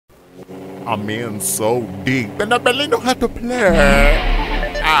I'm in so deep and I barely know how to play.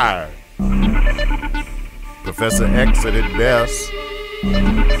 Professor X at it best.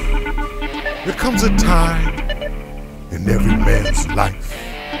 There comes a time in every man's life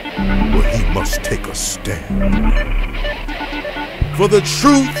where he must take a stand for the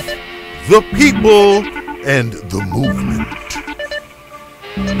truth, the people, and the movement.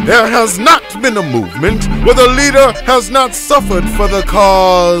 There has not been a movement where the leader has not suffered for the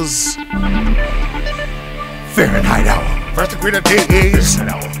cause. Fahrenheit Hour, first degree of days.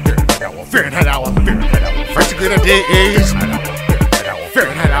 Fahrenheit Hour, first degree of days.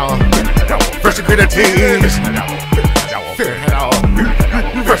 Fahrenheit Hour, first degree of days. Fahrenheit Hour,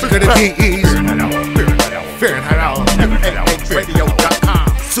 first degree of days. Fahrenheit Hour, radio.com.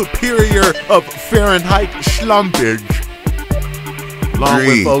 Superior of Fahrenheit Schlumpage. Along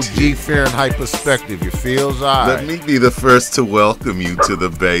with OG Fahrenheit perspective, you feels I. Let me be the first to welcome you to the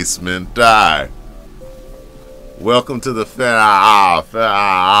basement. Welcome to the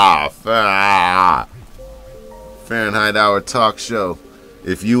Fahrenheit Hour talk show.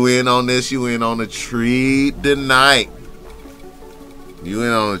 If you in on this, you in on a treat tonight. You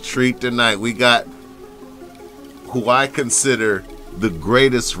in on a treat tonight. We got who I consider the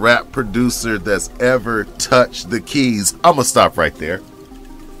greatest rap producer that's ever touched the keys. I'm gonna stop right there.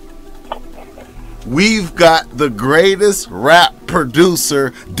 We've got the greatest rap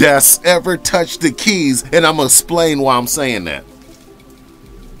producer that's ever touched the keys, and I'm gonna explain why I'm saying that.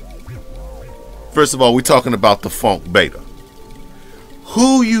 First of all, we're talking about the Phonk Beta.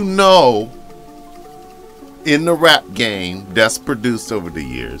 Who you know in the rap game that's produced over the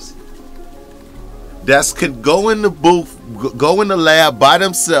years, that could go in the booth, go in the lab by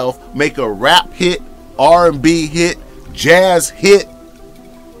themselves, make a rap hit, R&B hit, jazz hit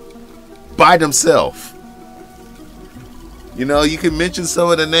by themselves. You know, you can mention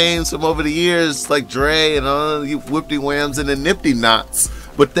some of the names from over the years, like Dre and all you Whipty Whams and the Nipty Knots,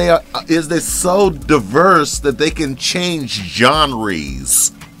 but they're so diverse that they can change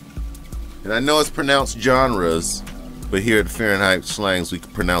genres. And I know it's pronounced genres, but here at Fahrenheit Slangs, we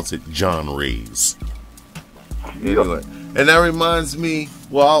can pronounce it genres. Anyway, and that reminds me,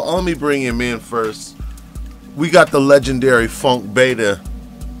 well, let me bring him in first. We got the legendary Phonk Beta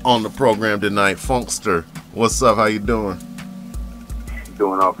on the program tonight. Funkster, what's up? How you doing?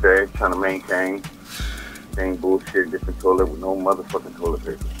 Doing okay. Trying to maintain. Same bullshit, different toilet with no motherfucking toilet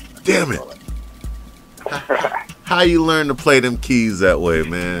paper. Damn it. How you learn to play them keys that way,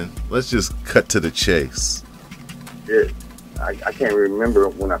 man? Let's just cut to the chase. Yeah. I can't remember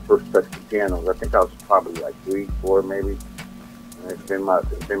when I first touched the pianos. I think I was probably like 3, 4 maybe. And it's been my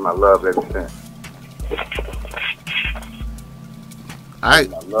love ever since. My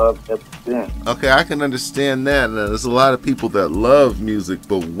love ever since. Okay, I can understand that. Now, there's a lot of people that love music,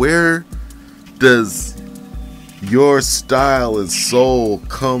 but where does your style and soul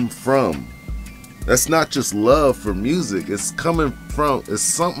come from? That's not just love for music. It's something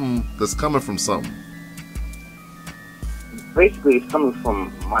that's coming from something. Basically, it's coming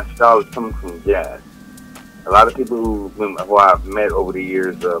from, my style is coming from jazz. A lot of people who I've met over the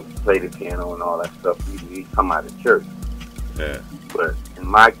years play the piano and all that stuff, usually come out of church. Yeah. But in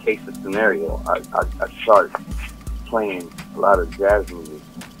my case of scenario, I started playing a lot of jazz music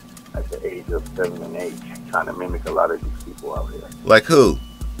at the age of 7 and 8, trying to mimic a lot of these people out here. Like who?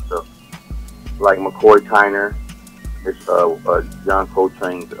 So, like McCoy Tyner, it's John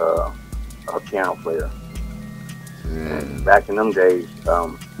Coltrane's piano player. And back in them days,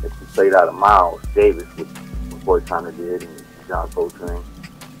 if you played out of Miles Davis, which McCoy Tyner did, and John Coltrane,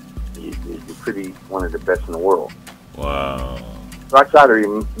 you're pretty one of the best in the world. Wow. So I try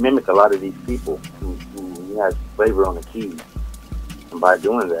to mimic a lot of these people who has flavor on the keys. And by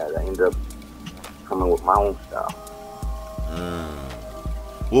doing that, I end up coming with my own style.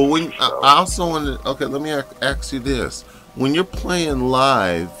 Well, when I also want to, okay, let me ask you this. When you're playing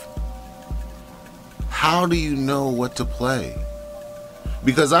live, how do you know what to play?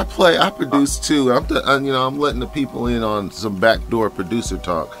 Because I produce too. I'm letting the people in on some backdoor producer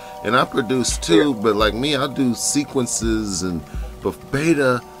talk. And I produce too, but like me, I do sequences, but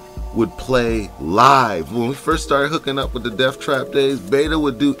Beta would play live. When we first started hooking up with the Death Trap days, Beta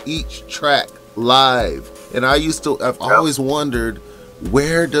would do each track live. And I've always wondered,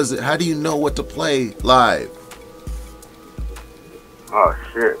 how do you know what to play live? Oh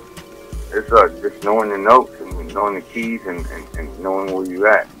shit. It's just knowing the notes and knowing the keys and knowing where you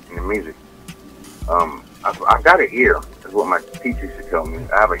at in the music. I got an ear, is what my teacher used to tell me.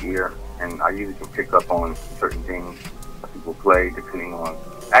 I have an ear, and I usually can pick up on certain things that people play depending on.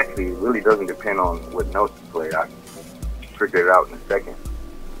 Actually, it really doesn't depend on what notes you play. I can figure it out in a second.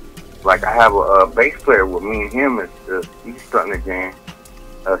 like I have a bass player with me and him. He's starting the jam.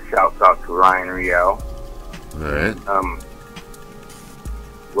 Shouts out to Ryan Riel. Alright.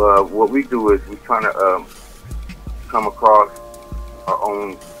 Well, what we do is we trying to come across our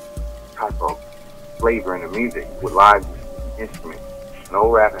own type of flavor in the music with live instruments. No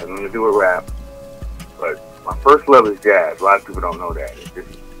rap, has nothing to do with rap. But my first love is jazz. A lot of people don't know that. It's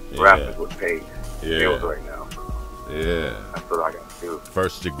just rap is what pays bills right now. Yeah. That's what I got to do.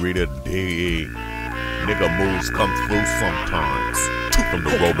 First degree to D. Nigga moves come through sometimes. From the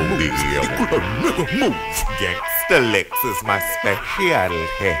Robo DL. Nigga move. Gangsta Lex is my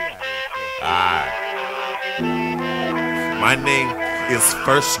specialty. Alright. My name is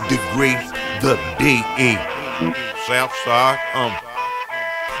First Degree the DE. Southside,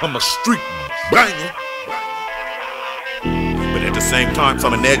 I'm a street banger. But at the same time,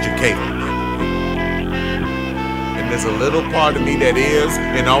 I'm an educator. And there's a little part of me that is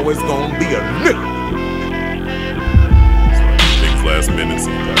and always gonna be a nigga. Things last minute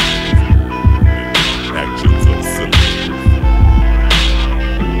sometimes. Actions of silly.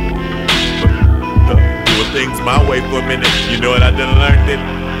 But doing things my way for a minute, you know what I done learned it?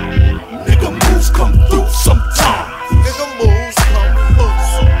 Nigga moves come through sometimes. Nigga moves come through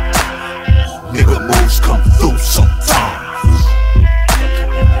sometimes. Nigga moves come through sometimes.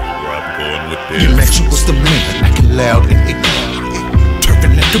 Where I'm going with this. Imagine was the man, acting loud and ignorant,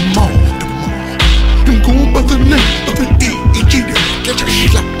 turfing at the mall. I'm going by the name of an E.E.G. Get your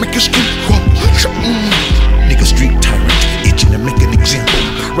slap, make your skin crawl. Nigga street tyrant, itching to make an example.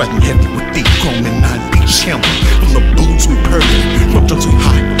 Riding heavy with the chrome and 9-piece hammer. From the boots we purring, from those we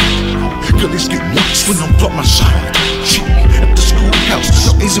high. Girl, it's getting worse when I'm by my side. Shit, at the schoolhouse,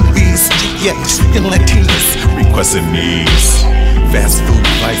 no A's and B's, yes, and Latinas. Requesting needs. Fast food,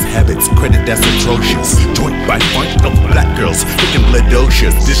 vice habits, credit that's atrocious. Joint by fight of black girls, looking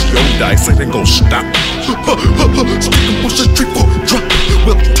bledocious. This yo dice ain't gon' stop. Stickin' push the triple drop.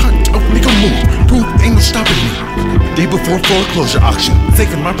 Well, time to nigga move. Proof ain't no stopping me. Day before foreclosure auction,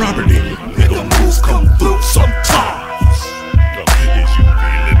 taking my property. Nigga moves come through sometimes. Is you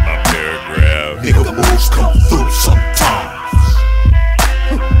feeling my paragraph? Nigga moves come through sometimes.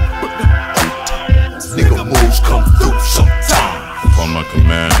 Nigga moves come through sometimes. Upon my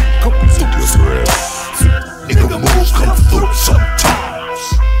command, present your breath. Nigga moves come through sometimes.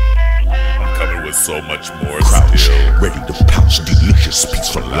 I'm coming with so much more Crouch, still. ready to pounce, delicious,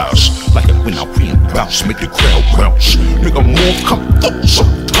 peaceful louse. Like it when I bounce, make the crowd bounce. Nigga move come through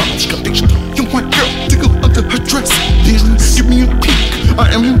sometimes. Got these young white girl, dig up under her dress. Then give me a peek,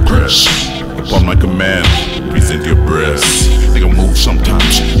 I am impressed. Upon my command, present your breast. Nigga move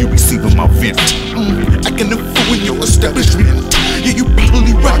sometimes, you receiving my vent. I can fool in your establishment. Yeah, you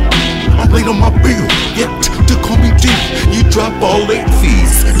probably right. I'm late on my bill, yet to call me D. You drop all late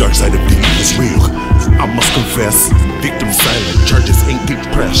fees. Dark side of D is real. I must confess, victim silent, charges ain't get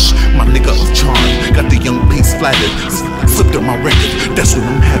pressed. My nigga of charm, got the young piece flattered. Slipped on my record, that's when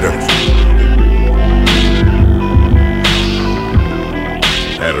I'm header.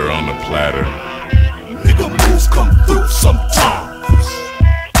 Had her on the platter. Nigga moves come through sometimes.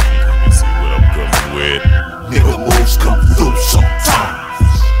 You see what I'm coming with? Nigga moves come through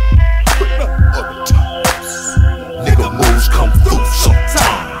sometimes. Other times. Nigga moves come through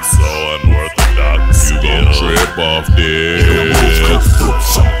sometimes. So unorthodox, you gon' trip off this. Nigga moves come through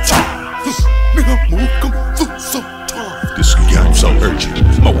sometimes. Nigga move come through sometimes. This game so urgent,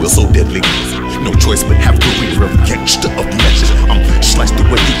 my will so deadly. No choice but have to career of gangster of legend. I'm sliced the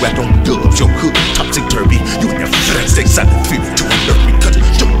way you act on dubs. Your hood topsy-turvy. You and your friends excited feel to alert me. Cut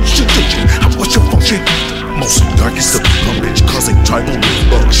how what's your function? Most darkest of plumage, causing tribal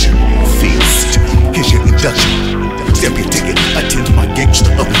dysfunction. Feast, here's your induction. Stamp your ticket, attend my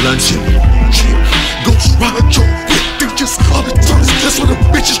gangster of luncheon. Ghost ride your dick, just all the time. That's why the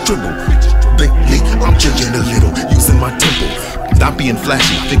bitches tremble. Lately, I'm changing a little, using my tempo. Not being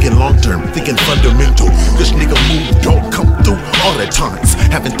flashy, thinking long term, thinking fundamental. This nigga move don't come through all the times.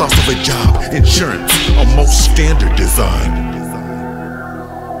 Having thoughts of a job, insurance, almost standard design.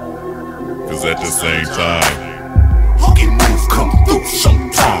 Cause at the same time, hookin move come through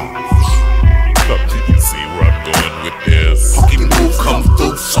sometimes. you see where I'm going with this. Hookin move come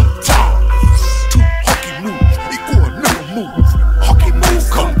through sometimes. Two hookin move equal another move. Hookin move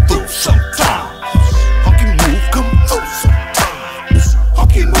come through sometimes. Hookin move come through sometimes.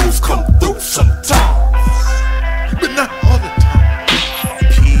 Hookin moves come through sometimes, but not all the time.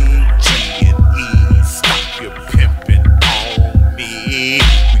 PG&E, stop your pimping on me.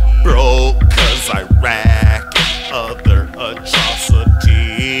 We broke cause Iraq and other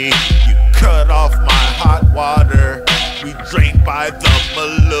atrocity. You cut off my hot water, we drain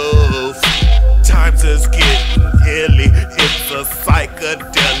Gangsters getting illy. It's a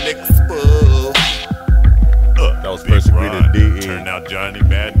psychedelic spoof. That was Persecuted DE. Turn out Johnny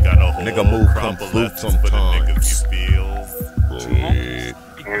Bad got a whole Nigga move crop come of flute lessons for the niggas he feels. Shit.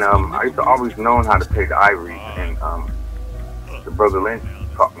 And I used to always known how to play the ivories, and the Brotha Lynch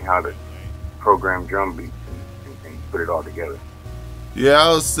taught me how to program drum beats and put it all together. Yeah, I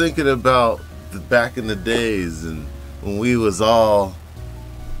was thinking about back in the days and when we was all,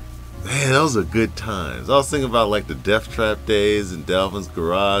 man, those are good times. I was thinking about like the Death Trap days and Delvin's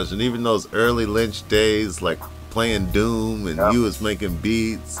Garage, and even those early Lynch days, like playing Doom and you was making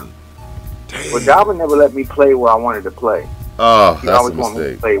beats. And, damn. Well, Dalvin never let me play where I wanted to play. Oh, He that's a always wanted me to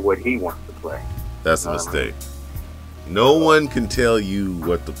mistake. play what he wants to play. That's a mistake. No one can tell you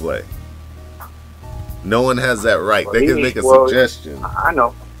what to play. No one has that right. Well, they can make a suggestion. I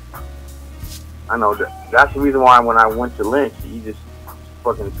know. That's the reason why when I went to Lynch, he just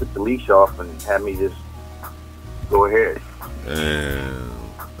fucking took the leash off and had me just go ahead.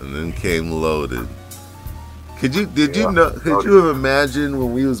 And then came Loaded. Could you have imagined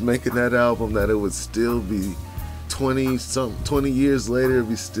when we was making that album that it would still be 20 years later,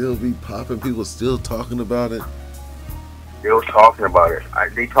 it'd still be popping, people still talking about it? Still talking about it.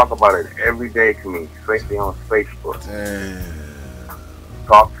 They talk about it every day to me, especially on Facebook. Damn.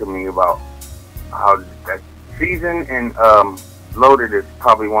 Talk to me about how that Season and Loaded is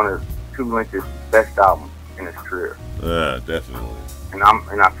probably one of two Lynch's best albums in his career. Yeah, definitely.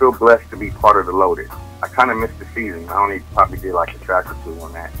 And I feel blessed to be part of the Loaded. I kind of missed the Season. I only probably did like a track or two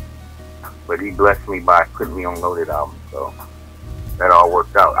on that. But he blessed me by putting me on Loaded album, so that all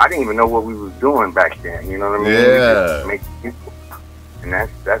worked out. I didn't even know what we was doing back then. You know what I mean? Yeah. And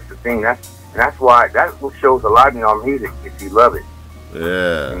that's the thing. That's what shows a lot in our music if you love it.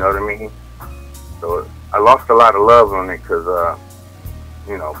 Yeah. You know what I mean? So I lost a lot of love on it because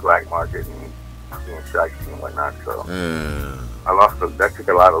black market and being shiesty and whatnot. So that took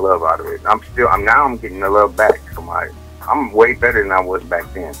a lot of love out of it. I'm getting the love back. So I'm way better than I was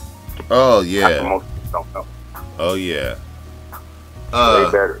back then. Oh yeah. Most people don't know. Oh yeah. Way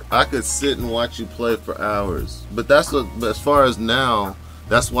better. I could sit and watch you play for hours, but as far as now,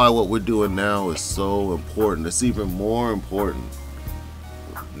 that's why what we're doing now is so important. It's even more important.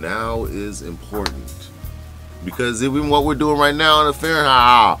 Now is important because even what we're doing right now in the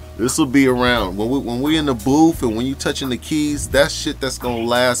Fahrenheit, this will be around when we in the booth and when you touching the keys. That's shit that's gonna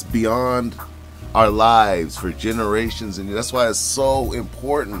last beyond our lives for generations, and that's why it's so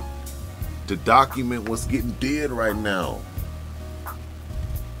important to document what's getting did right now.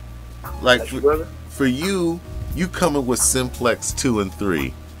 Like for you coming with Symplex 2 and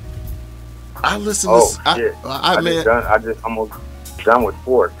 3. I listen to shit. I just almost done with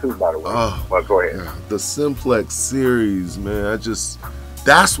 4 too, by the way. But go ahead. The Symplex series, man.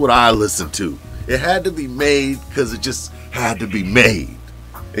 That's what I listen to. It had to be made because it just had to be made.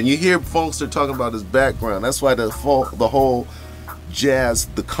 And you hear Phonkster talking about his background. That's why the whole jazz,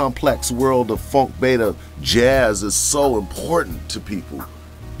 the complex world of funk beta jazz is so important to people.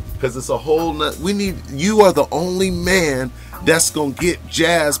 Because it's a whole you are the only man that's gonna get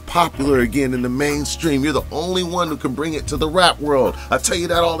jazz popular again in the mainstream. You're the only one who can bring it to the rap world. I tell you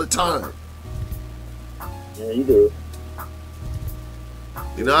that all the time. Yeah, you do.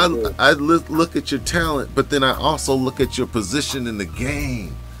 You know, I look at your talent, but then I also look at your position in the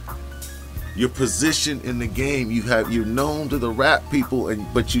game. Your position in the game. You're known to the rap people,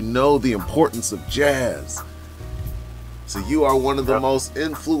 but you know the importance of jazz. So you are one of the most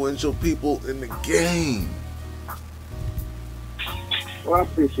influential people in the game. Well, I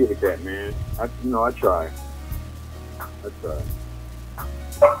appreciate that, man. I try.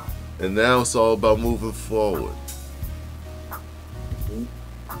 And now it's all about moving forward.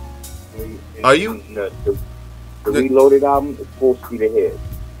 Are you? The Reloaded album is full speed ahead.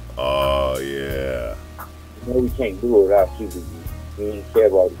 Oh, yeah. You know we can't do it without you. We ain't care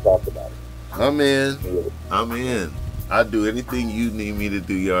about to talk about it. I'm in. I do anything you need me to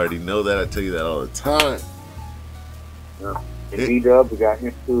do. You already know that. I tell you that all the time. Yeah. And B-Dub, we got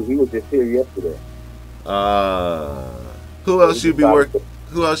him too. He was just here yesterday. Who else you be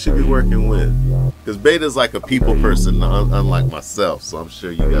working with? Because Beta's like a people person, unlike myself. So I'm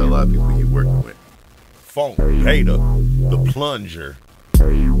sure you got a lot of people you working with. Phonk, Beta, The Plunger,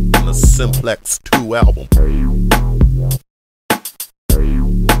 on the Symplex 2 album.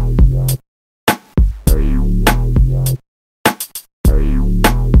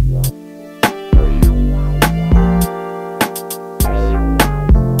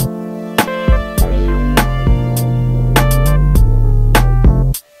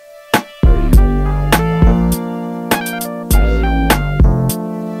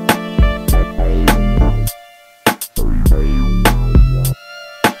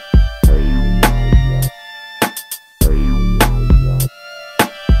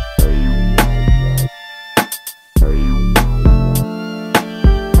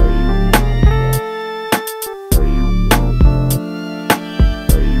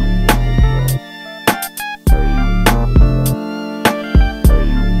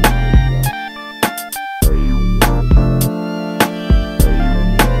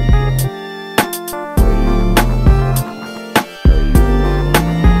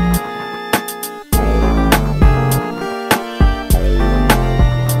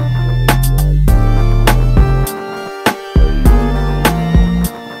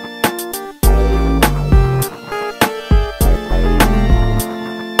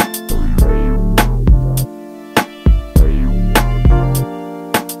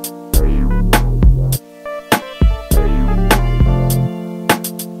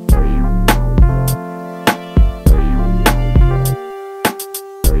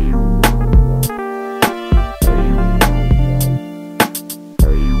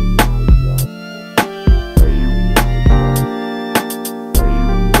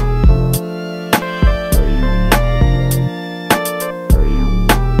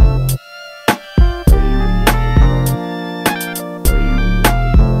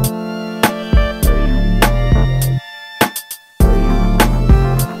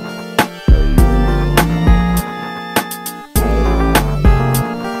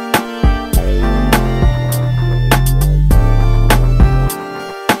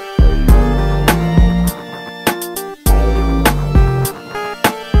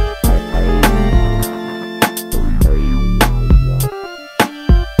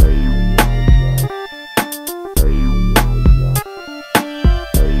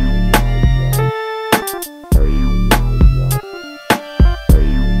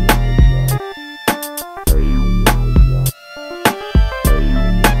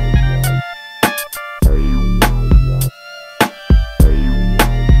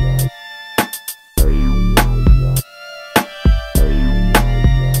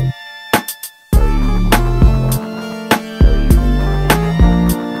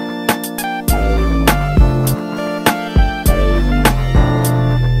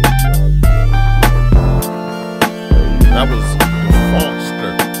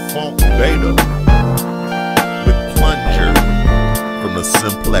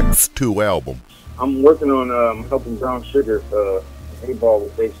 Symplex 2 album? I'm working on helping Brown Sugar A-Ball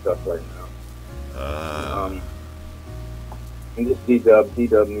with their stuff right now. And just D-Dub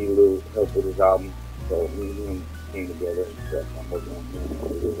need a little help with his album. So me and him came together and stuff. I'm working on him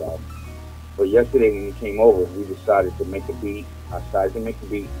with his album. But yesterday when he came over, we decided to make a beat. I decided to make a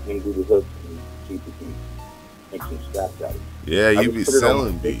beat, him do the hook, and see if we can make some scraps out of it. Yeah, you be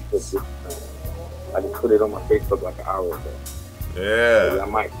selling beats. I just put it on my Facebook like an hour ago. Yeah. So I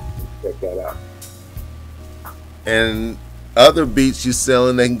might check that out. And other beats you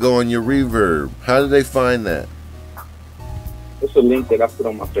selling, they can go on your Reverb. How do they find that? It's a link that I put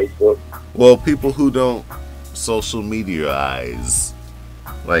on my Facebook. Well, people who don't social media-ize,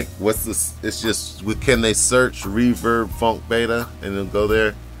 like, what's this? It's just, can they search Reverb Phonk Beta and then go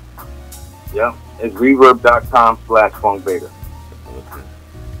there? Yeah, it's reverb.com/Phonk Beta. Okay.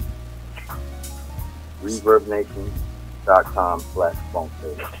 ReverbNation.com/Phonk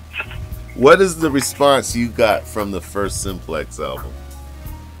Beta. What is the response you got from the first Symplex album?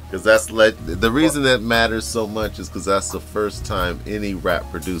 Because the reason that matters so much is because that's the first time any rap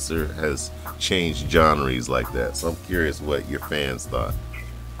producer has changed genres like that. So I'm curious what your fans thought.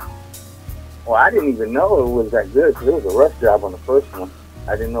 Well, I didn't even know it was that good because it was a rush job on the first one.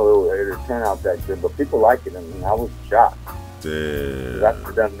 I didn't know it would turn out that good, but people like it. I mean, I was shocked. Damn. That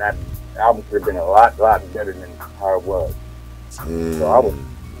album could have been a lot better than how it was. Damn. So I was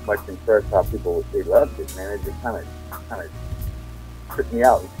much impressed how they loved it, man. It just kind of tripped me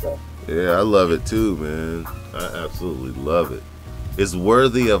out and stuff. Yeah, I love it too, man. I absolutely love it. It's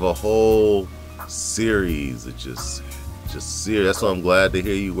worthy of a whole series. It's just serious. That's why I'm glad to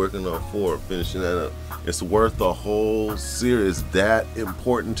hear you working on 4, finishing that up. It's worth a whole series. That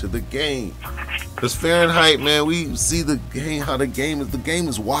important to the game. Because Fahrenheit, man, we see the game, how the game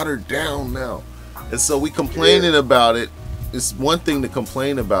is watered down now. And so we complaining about it. It's one thing to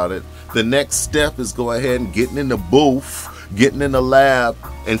complain about it. The next step is go ahead and getting in the booth, getting in the lab,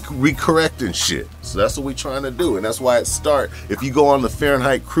 and recorrecting shit. So that's what we're trying to do. And that's why it starts. If you go on the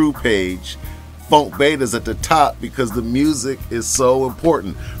Fahrenheit crew page, Phonk Beta's at the top because the music is so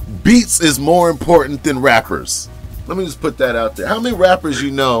important. Beats is more important than rappers. Let me just put that out there. How many rappers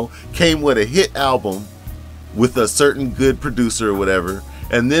you know came with a hit album with a certain good producer or whatever,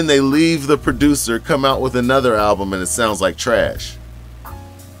 and then they leave the producer, come out with another album, and it sounds like trash?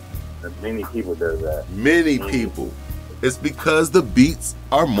 Many people do that. Many people. It's because the beats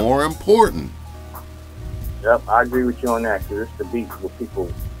are more important. Yep, I agree with you on that because it's the beats what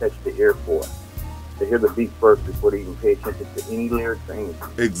people catch the ear for. They hear the beat first before they even pay attention to any lyrics or anything.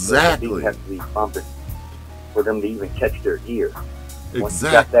 Exactly. So the beat has to be bumping for them to even catch their ear. Exactly. Once you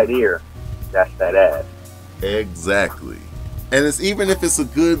got that ear, that's that ass. Exactly. And it's even if it's a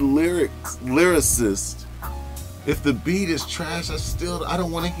good lyricist, if the beat is trash, I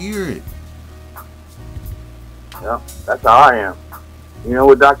don't want to hear it. Yeah, that's how I am. You know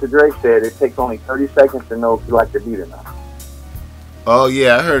what Dr. Dre said? It takes only 30 seconds to know if you like the beat or not. Oh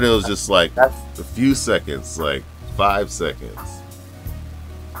yeah, I heard it was just like a few seconds, like 5 seconds.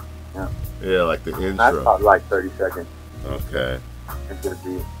 Yeah. Yeah, like the intro. That's about like 30 seconds. Okay. Into the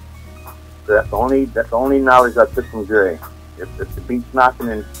beat. So that's the only knowledge I took from Dre. If the beat's knocking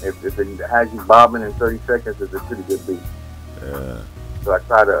and if it has you bobbing in 30 seconds, it's a pretty good beat. Yeah. So I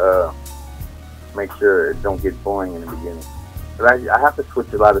try to make sure it don't get boring in the beginning. But I have to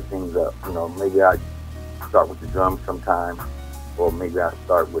switch a lot of things up. You know, maybe I start with the drums sometime, or maybe I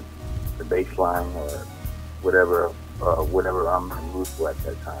start with the bass line or whatever I'm in the mood for at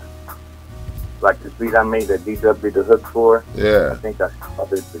that time. Like this beat I made that D-Dub did the hook for. Yeah. I think I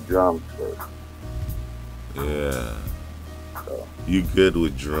did the drums first. Yeah. So. You good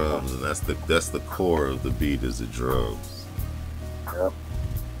with drums, and that's the core of the beat is the drums. Yep.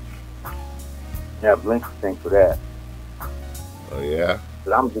 Yeah, Lynch thanks for that. Oh yeah.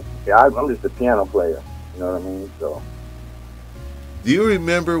 But I'm just a piano player. You know what I mean? So. Do you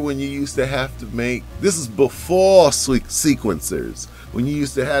remember when you used to have to make? This is before sequencers. When you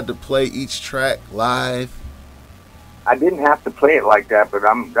used to have to play each track live. I didn't have to play it like that, but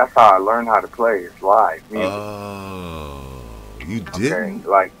that's how I learned how to play. It's live music. Oh, you did? Okay,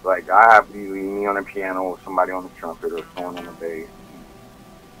 like I have usually me on the piano or somebody on the trumpet or someone on the bass,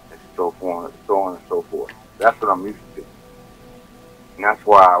 and so on and so forth. That's what I'm used to. And that's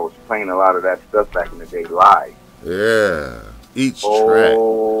why I was playing a lot of that stuff back in the day live. Yeah, each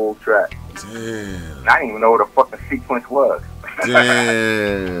whole track. Damn. And I didn't even know what a fucking sequence was.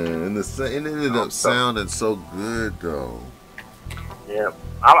 Damn. And it ended up sounding so good though. Yeah,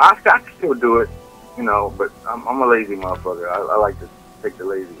 I can still do it, you know, but I'm a lazy motherfucker. I like to take the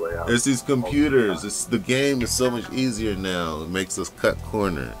lazy way out. It's these computers. It's the game is so much easier now. It makes us cut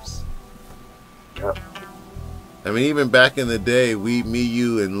corners. Yep. I mean, even back in the day, me,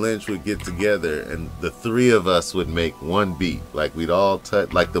 you, and Lynch would get together, and the three of us would make one beat. Like we'd all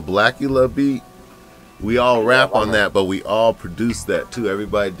touch, like the Blackula beat. We all rap on that, but we all produced that too.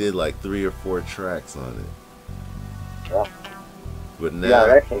 Everybody did like 3 or 4 tracks on it. Yeah. But now, yeah,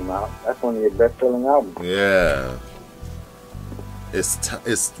 that came out. That's one of your best-selling albums. Yeah. It's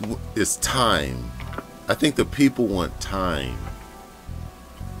time. I think the people want time.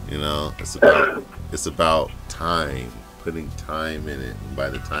 You know, it's about time, putting time in it. And by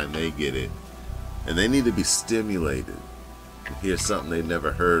the time they get it, and they need to be stimulated to hear something they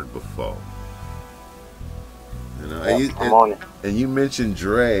never heard before. You know, I'm on it. And you mentioned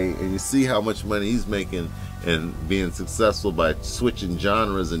Dre, and you see how much money he's making and being successful by switching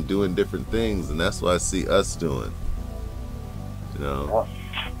genres and doing different things, and that's what I see us doing. You know,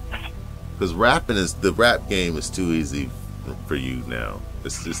 because the rap game is too easy for you now.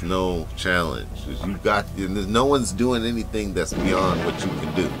 It's just no challenge. No one's doing anything that's beyond what you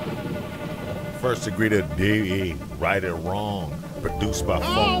can do. First Degree to D, Right or Wrong, produced by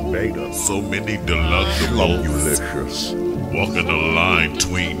Phonk Beta. So many delectable delicious. Walking the line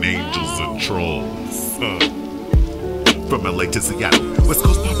between angels and trolls. From LA to Seattle, West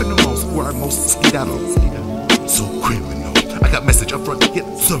Coast popping the most, where I most skedaddle. So criminal, I got message up front to get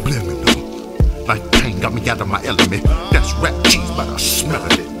subliminal. Like pain got me out of my element. That's rap cheese, but I smell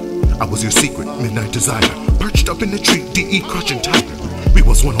it. I was your secret midnight desire, perched up in the tree, DE crushing tiger. We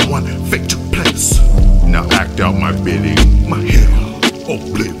was one-on-one, fate took place. Now act out my bidding. My hell,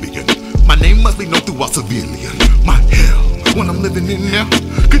 oblivion. My name must be known throughout civilian. My hell, when I'm living in now,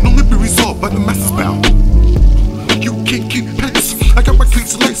 can only be resolved by the mass spell. You can't keep pace. I got my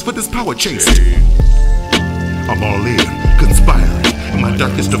cleats laced for this power chase. I'm all in, conspiring in my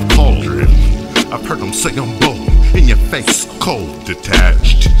darkest of cauldron. I've heard them say I'm bold, in your face, cold,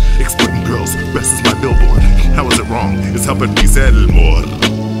 detached. Exploiting girls, rest is my billboard. How is it wrong? It's helping me settle more.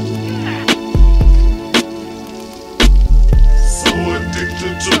 So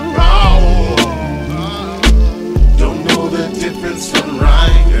addicted to power, don't know the difference from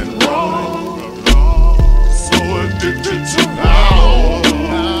right and wrong. So addicted to power,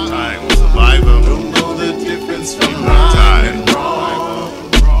 time survivor, don't know the difference from right and wrong.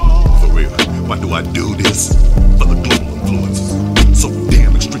 Why do I do this? For the global influences. So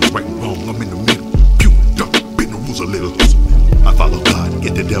damn extreme, right and wrong, I'm in the middle. Pure dark, bend the rules a little. I follow God,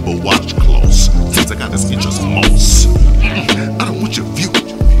 get the devil watch close. Since I got his interest most. I don't want your view.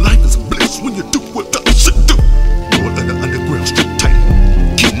 Life is bliss when you do what others should do. Lord of the underground, street tight.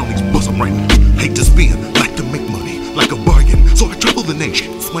 Getting on these bus I'm writing. Hate to spend, like to make money, like a bargain. So I travel the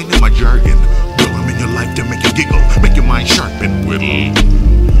nation, explaining my jargon. Girl, I'm in your life to make you giggle, make your mind sharp and whittle.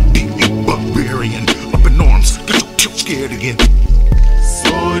 Barbarian, up in arms, get your kill scared again.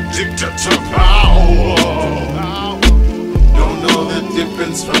 So addicted to power, don't know the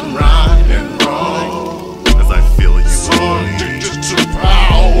difference from right and wrong. As I feel you, so addicted to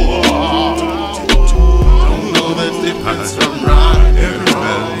power, don't know the difference from right and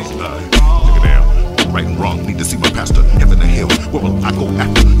wrong. Check it out, right and wrong, need to see my pastor, heaven or hell. Where will I go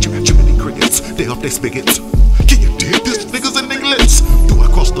after Jiminy Crickets? They off their spigots. Can you dig this? Niggas and nigglets. Do I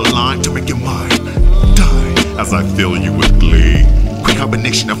cross the line to make your mind die as I fill you with glee? Quick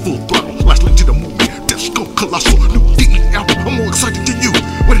combination of full throttle, last link to the movie. Disco colossal, new DE album. I'm more excited than you.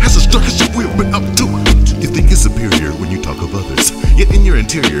 When it has as dark as your will, but up to it. You think you're superior when you talk of others, yet in your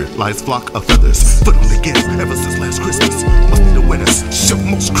interior lies flock of feathers. Foot on the gas ever since last Christmas. Must be the winners, show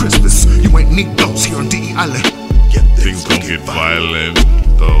most Christmas. You ain't need those here on DE Island. Yet things gon' get violent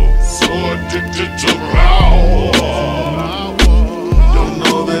though. So addicted to power, don't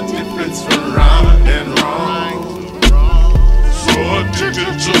know the difference from right and wrong. So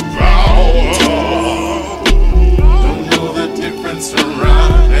addicted to power, don't know the difference from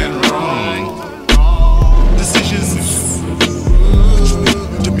right and wrong. Decisions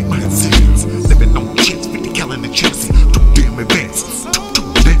to make my decisions. Living on chance, 50 calendar chances. Too damn advanced, too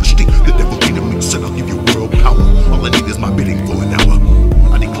nasty. The devil came to me, said I'll give you world power. All I need is my bidding for an hour.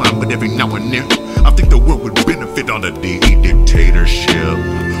 I decline, but every now and then I think the world would benefit on the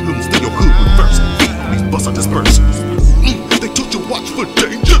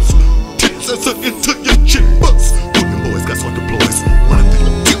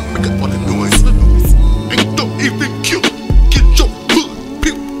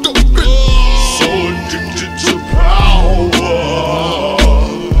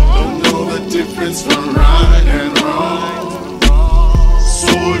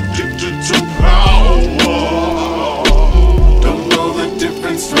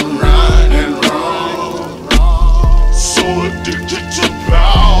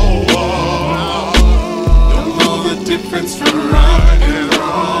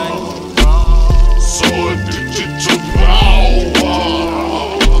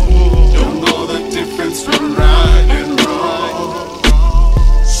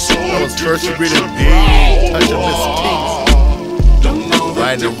First degree to dig, touching Miss Peace.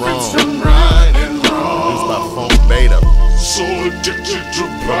 Right and wrong. Produced by Phonk Beta. So addicted to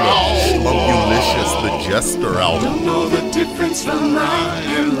From the Slumpulicious, the Jester album. know the difference from right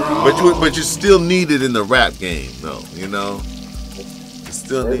and wrong. But you still need it in the rap game, though. You know, you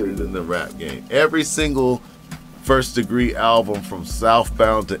still need it in the rap game. Every single First Degree album from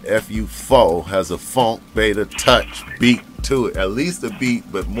Southbound to FU4 has a Phonk Beta touch beat to it. At least a beat,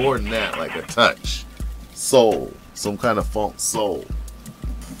 but more than that, like a touch. Soul. Some kind of funk soul.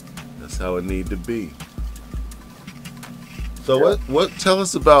 That's how it need to be. So what tell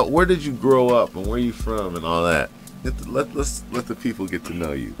us about where did you grow up and where you from and all that? Let the people get to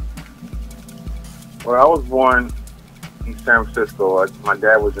know you. Well, I was born in San Francisco. My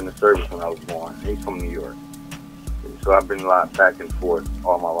dad was in the service when I was born. He's from New York. So I've been a lot back and forth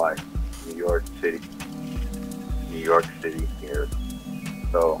all my life. New York City here.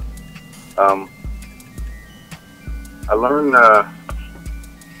 So, I learned the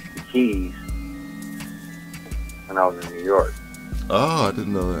keys when I was in New York. Oh, I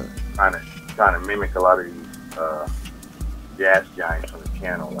didn't know that. Trying to mimic a lot of these jazz giants on the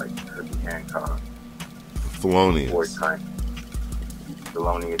piano, like Herbie Hancock, Thelonious. Boy Kind,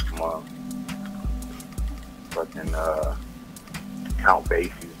 Thelonious Monk, fucking Count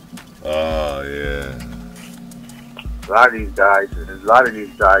Basie. Oh yeah. A lot of these guys started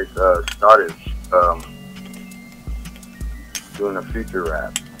doing the future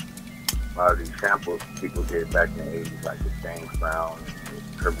rap. A lot of these samples people did back in the 80s, like the James Brown, and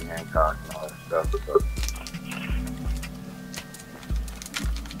Herbie Hancock, and all that stuff. So,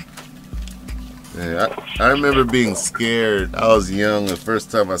 Yeah, I remember being scared. I was young the first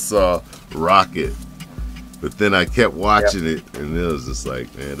time I saw Rocket, but then I kept watching it, and it was just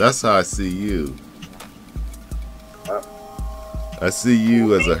like, man, that's how I see you. I see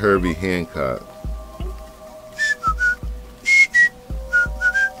you as a Herbie Hancock.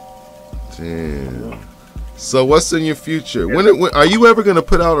 Damn. So what's in your future? When are you ever gonna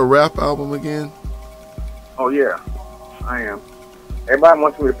put out a rap album again? oh yeah, I am. Everybody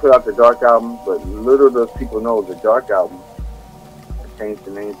wants me to put out the Dark album, but little does people know the Dark album, I changed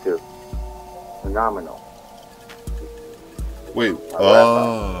the name to Phenomenal. Wait. My rap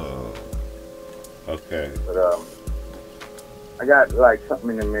album. Oh. Okay. But I got like something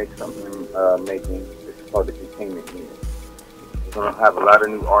in the mix, something in making. It's called the Containment Unit. We're gonna have a lot of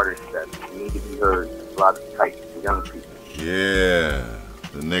new artists that need to be heard. A lot of tight young people. Yeah.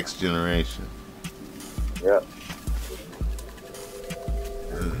 The next generation. Yep.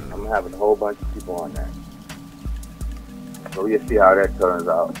 I'm having a whole bunch of people on that. So we'll see how that turns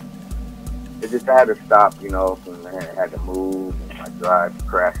out. It just had to stop, you know, and I had to move, and my drive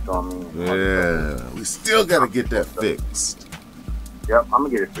crashed on me. Yeah. We still gotta get that fixed. Yep, I'm gonna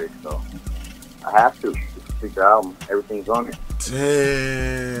get it fixed though. I have to. Fix the album. Everything's on it.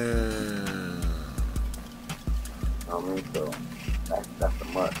 Damn. I mean, so that's a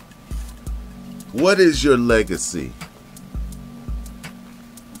must. What is your legacy?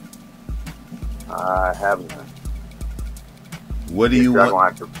 I have none. What do you I'm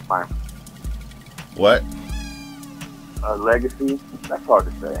want? gonna have to find What? a legacy. That's hard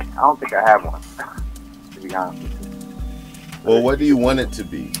to say. I don't think I have one. To be honest with you. Well, what do you want it to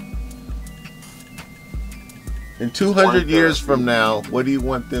be? In 200 years from now, what do you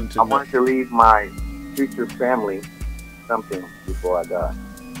want them to I know? want to leave my future family something before I die.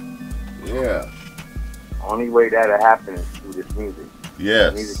 Yeah. Only way that'll happen is through this music.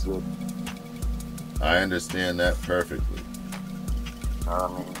 Yes. Music will, I understand that perfectly. you know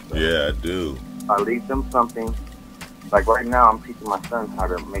what I mean? So Yeah, I do. I leave them something. Like right now, I'm teaching my son how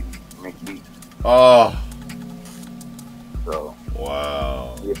to make beats. Oh, So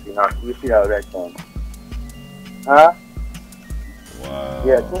wow. we'll see how that comes. Huh? Wow.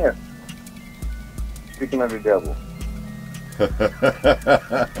 Yeah, come here. Speaking of the devil.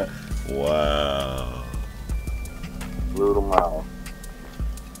 Wow. Little Miles.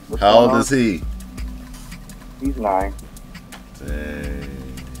 What's How going old on? is he? He's 9. Dang.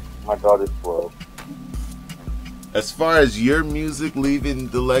 My daughter's 12. As far as your music leaving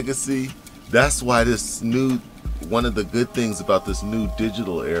the legacy, that's why one of the good things about this new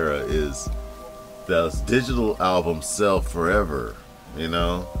digital era is those digital albums sell forever, you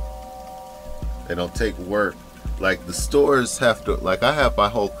know? They don't take work. Like the stores have to, like I have my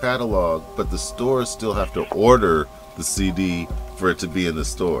whole catalog, but the stores still have to order the CD for it to be in the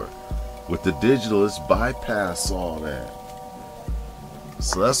store. With the digital, it's bypass all that.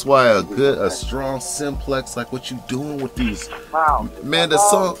 So that's why a strong Symplex, like what you doing with these, Wow. man, the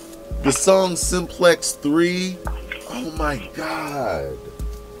song Symplex 3, oh my God.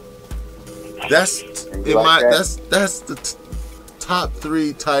 That's And in you like my that? that's the top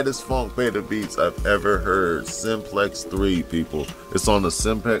 3 tightest funk beta beats I've ever heard. Symplex 3, people. It's on the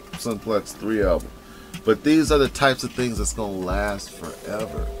Symplex 3 album. But these are the types of things that's gonna last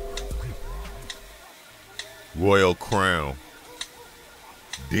forever. Royal Crown,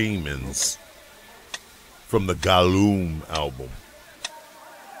 Demons, from the Galoom album.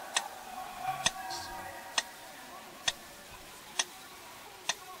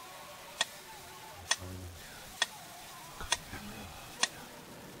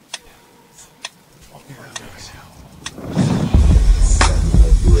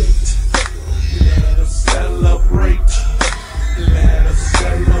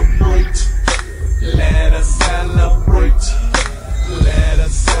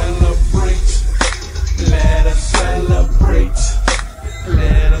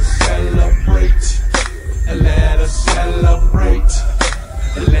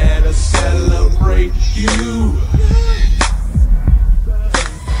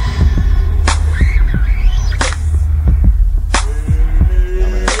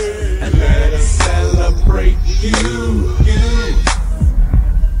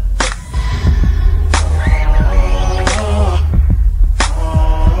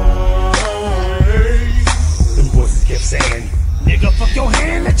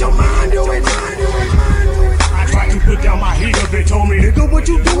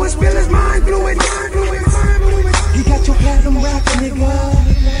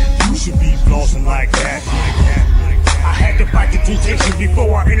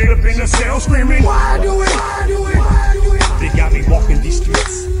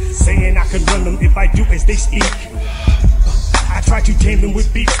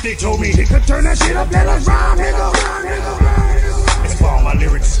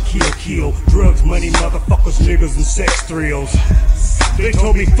 They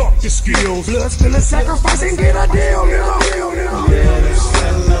told me fuck the skills. Blood spill a sacrifice and get a deal. Let us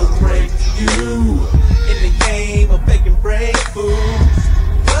celebrate you in the game of making breakthroughs.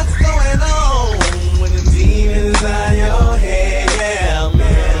 What's going on when the demons on your head? Yeah,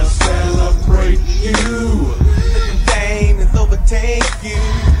 let us celebrate you. Let the demons overtake you.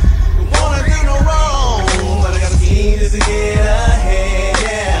 You wanna do no wrong, but I got schemes to get ahead.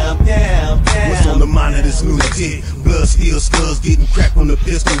 Yeah. What's on the mind of this lunatic? Blood, steel, skulls, getting cracked on the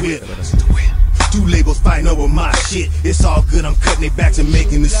pistol whip. 2 labels fighting over my shit. It's all good, I'm cutting their backs and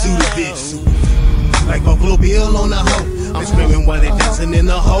making the suit a bitch. Like Buffalo Bill on the hoe. I'm screaming while they dancing in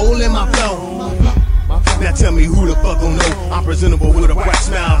the hole in my flow. Now tell me who the fuck gon' know. I'm presentable with a bright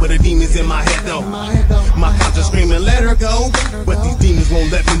smile, but the demons in my head though. My conscience screaming, let her go. But these demons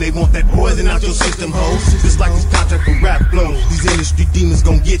won't let me, they want that poison out your system, ho. Just like this contract for rap flow. These industry demons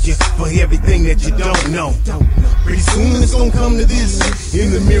gon' get you for everything that you don't know. Pretty soon it's gon' come to this.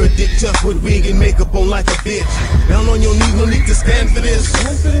 In the mirror, dick tough with wig and makeup on like a bitch. Down on your knees, no need to stand for this.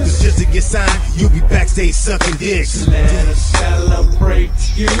 Cause just to get signed, you'll be backstage sucking dicks. Let us celebrate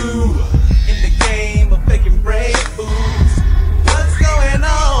you in the game of making breakthroughs. What's going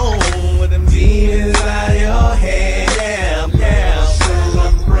on with them demons out your head? Yeah,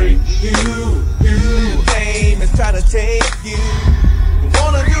 celebrate you. The game is trying to take you. You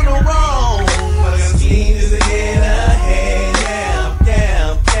wanna do no wrong, but I got schemes to get ahead. Yeah.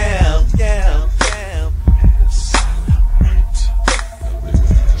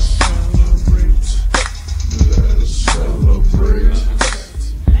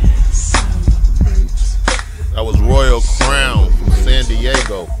 That was Royal Crown from San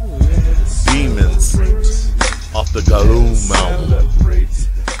Diego. Demons off the Galoom album.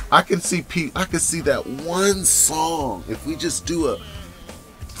 I can see that one song. If we just do a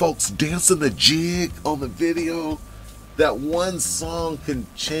folks dancing the jig on the video, that one song can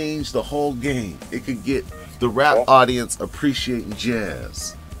change the whole game. It could get the rap audience appreciating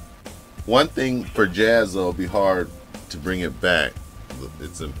jazz. One thing for jazz though, it'll be hard to bring it back.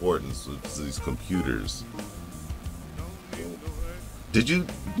 Its importance with these computers. Did you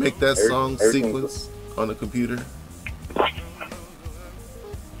make that song sequence on a computer?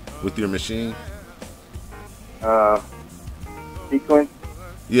 With your machine? Sequence?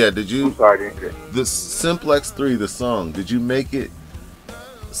 Yeah, did you? I'm sorry, didn't hear it. The Symplex 3, the song, did you make it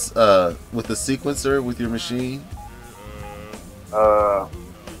with the sequencer with your machine? I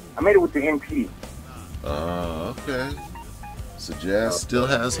made it with the MP. Okay. So jazz still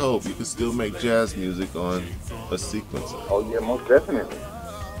has hope. You can still make jazz music on a sequencer. Oh yeah, most definitely.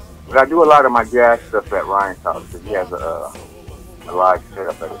 But I do a lot of my jazz stuff at Ryan's house because he has a live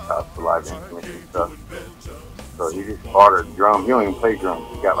setup at his house for live instruments and stuff. So he just ordered a drum. He don't even play drums.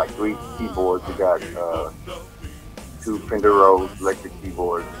 He got like 3 keyboards. He got 2 Fender Rhodes electric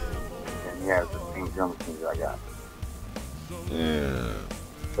keyboards, and He has the same drum machines I got. Yeah.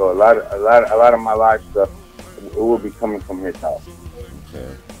 So a lot of my live stuff, it will be coming from his house.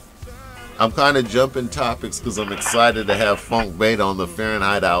 Okay. I'm kind of jumping topics because I'm excited to have Phonk Beta on the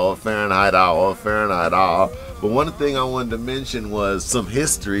Fahrenheit Hour. But one thing I wanted to mention was some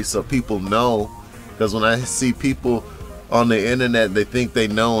history so people know, because when I see people on the internet, they think they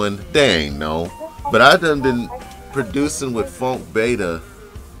know and they ain't know. But I done been producing with Phonk Beta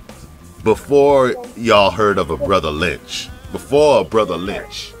before y'all heard of a Brotha Lynch. Before a Brotha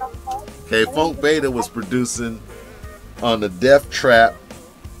Lynch. Okay, Phonk Beta was producing on the Death Trap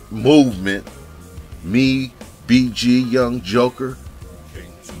movement. Me, BG, Young Joker,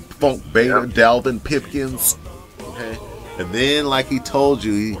 Phonk Beta, Dalvin Pipkins. Okay. And then, like he told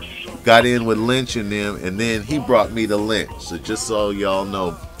you, he got in with Lynch and them, and then he brought me to Lynch. So just so y'all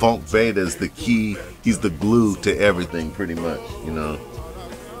know, Phonk Beta is the key. He's the glue to everything, pretty much, you know.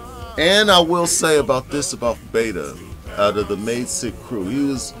 And I will say about Beta, out of the Madesicc crew, he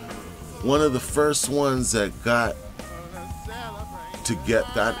was one of the first ones that got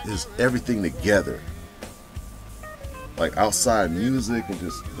his everything together, like outside music and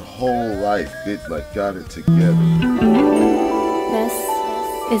just the whole life. It like got it together. This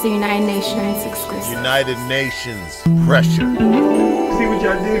is a United Nations exclusive. United Nations pressure. See what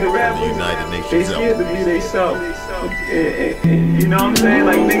y'all do to rappers? United Nations. They scared to be they self. You know what I'm saying?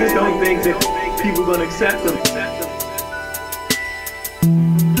 Like niggas don't think that people gonna accept them.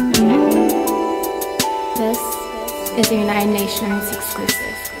 This is a United Nations exclusive.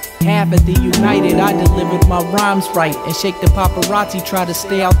 Half at the United, I delivered my rhymes right and shake the paparazzi, try to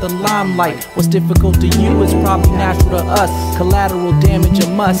stay out the limelight. What's difficult to you is probably natural to us. Collateral damage a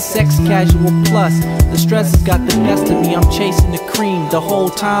must, sex casual plus. The stress has got the best of me, I'm chasing the cream. The whole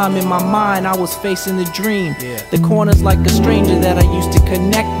time in my mind I was facing a dream. The corner's like a stranger that I used to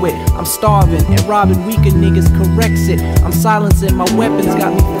connect with. I'm starving and robbing weaker niggas corrects it. I'm silencing my weapons,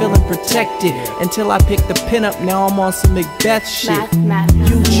 got me feeling protected. Until I picked the pin up, now I'm on some Macbeth shit.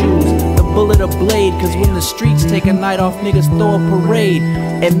 You choose the bullet or blade, cause when the streets take a night off, niggas throw a parade.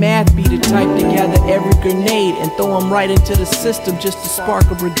 And math be the type to gather every grenade and throw them right into the system just to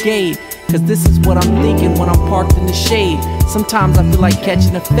spark a brigade. Cause this is what I'm thinking when I'm parked in the shade. Sometimes I feel like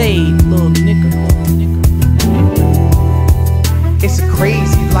catching a fade, little nigga. It's a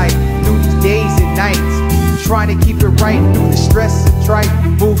crazy life through these days and nights, trying to keep it right through the stress and tripe.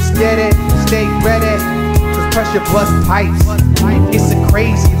 Move steady, stay ready, cause pressure bust pipes. It's a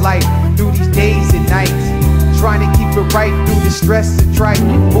crazy life through these days and nights, trying to keep it right through the stress and tripe.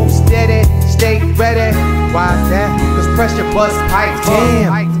 Move steady, stay ready. Why is that? Cause pressure bust pipes.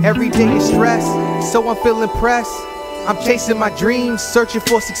 Damn, every day is stress, so I'm feeling pressed. I'm chasing my dreams, searching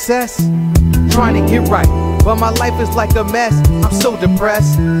for success, trying to get right, but my life is like a mess. I'm so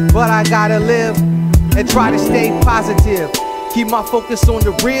depressed, but I gotta live and try to stay positive. Keep my focus on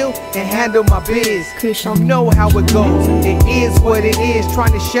the real and handle my biz. Crucial. You know how it goes, it is what it is.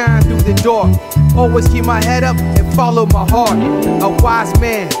 Trying to shine through the dark, always keep my head up and follow my heart. A wise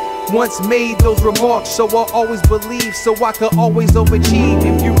man once made those remarks, so I always believe, so I could always overachieve.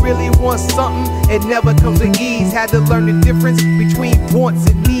 If you really want something, it never comes with ease. Had to learn the difference between wants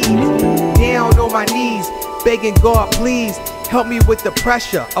and needs. Down on my knees, begging God, please help me with the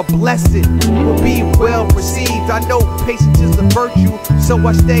pressure. A blessing will be well received. I know patience is a virtue, so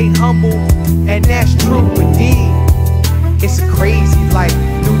I stay humble, and that's true indeed. It's a crazy life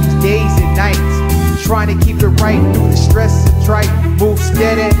through these days and nights, trying to keep it right through the stress and tripe. Move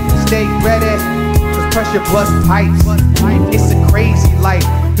steady, stay ready, cause pressure bust pipes. It's a crazy life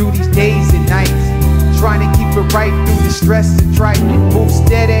through these days and nights, trying to keep it right through the stress and tripe. Move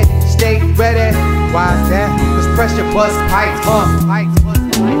steady, stay ready. Why is that? Cause pressure bust pipes.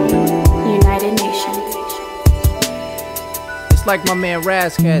 United Nations. It's like my man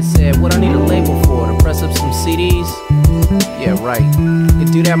Razcat said, what I need a label for, to press up some CDs? Yeah, right.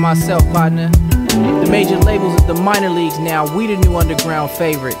 Can do that myself, partner. The major labels at the minor leagues now, we the new underground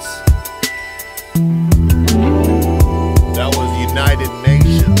favorites. That was United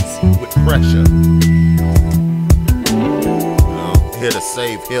Nations with pressure. Here to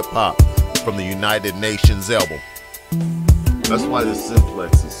save hip hop from the United Nations album. That's why the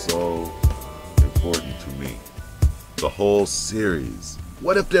Symplex is so important to me. The whole series.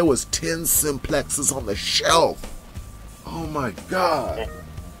 What if there was 10 Symplexes on the shelf? Oh my God.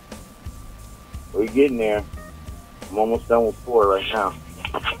 We're getting there. I'm almost done with 4 right now.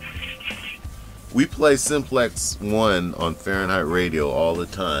 We play Symplex 1 on Fahrenheit Radio all the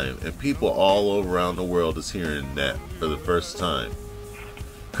time, and people all around the world is hearing that for the first time.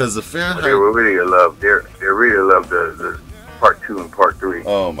 Because the Fahrenheit... They really love the part 2 and part 3.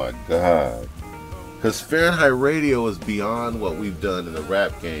 Oh my God. Because Fahrenheit Radio is beyond what we've done in the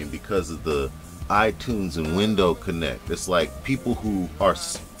rap game because of the iTunes and Window Connect. It's like people who are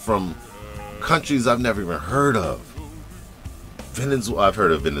from countries I've never even heard of. I've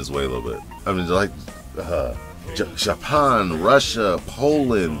heard of Venezuela, but I mean, like Japan, Russia,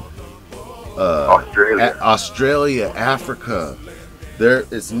 Poland, Australia, Africa.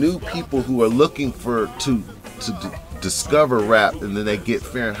 It's new people who are looking to discover rap, and then they get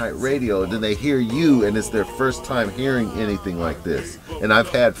Fahrenheit Radio, and then they hear you, and it's their first time hearing anything like this. And I've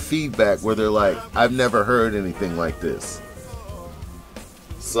had feedback where they're like, I've never heard anything like this.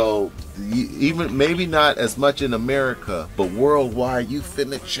 So even maybe not as much in America, but worldwide, you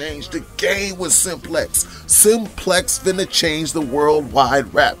finna change the game with Symplex. Symplex finna change the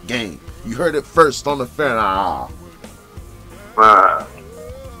worldwide rap game. You heard it first on the Fahrenheit.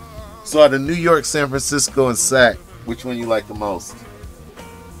 So out of New York, San Francisco, and Sac, which one you like the most?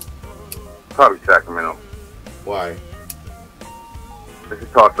 Probably Sacramento. Why? It's a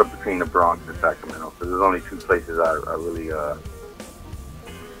toss up between the Bronx and Sacramento, because there's only 2 places I really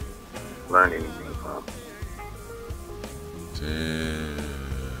learned anything from. Damn.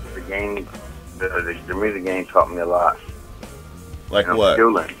 The game, the music game taught me a lot. Like and what? I'm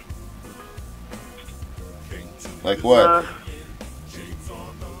still learning. Like what?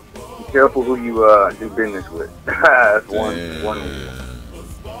 Be careful who you do business with. That's one. You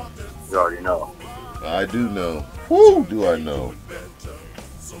already know. I do know. Woo, do I know?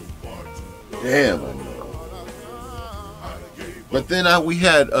 Damn, I know. But then we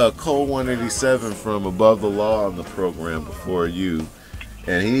had Cole 187 from Above the Law on the program before you,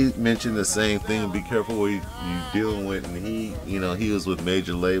 and he mentioned the same thing. Be careful what you dealing with, and he was with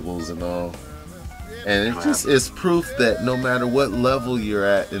major labels and all. And it's proof that no matter what level you're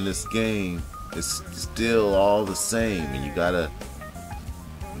at in this game, it's still all the same, and you gotta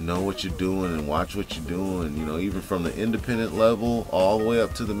know what you're doing and watch what you're doing. Even from the independent level all the way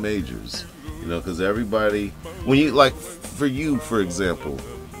up to the majors. Because everybody, when you for you, for example,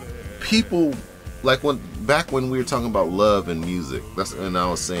 people back when we were talking about love and music. And I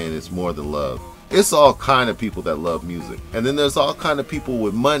was saying it's more than love. It's all kind of people that love music, and then there's all kind of people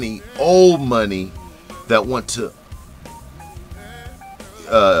with money, old money, that want to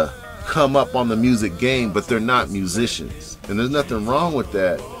come up on the music game, but they're not musicians. And there's nothing wrong with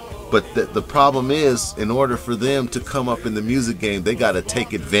that. But the problem is, in order for them to come up in the music game, they got to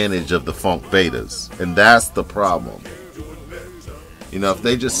take advantage of the funk betas. And that's the problem. If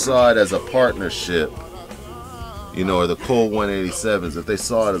they just saw it as a partnership, or the Cole 187s, if they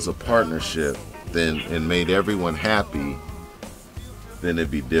saw it as a partnership, and made everyone happy, then it'd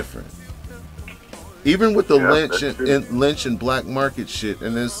be different. Even with the Lynch and black market shit,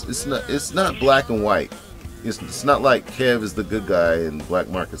 and it's not black and white. It's not like Kev is the good guy and Black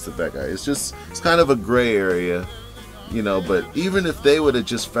Market's the bad guy. It's kind of a gray area, but even if they would have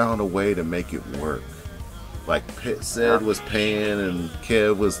just found a way to make it work, like Said was paying and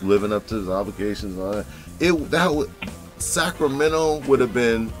Kev was living up to his obligations and all that, Sacramento would have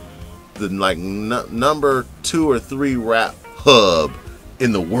been the number 2 or 3 rap hub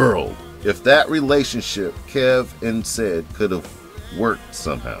in the world if that relationship, Kev and Said, could have worked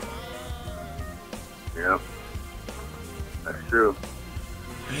somehow. Yeah. That's true.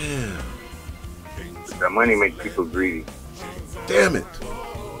 Man. That money makes people greedy. Damn it.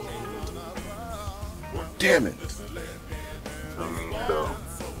 So,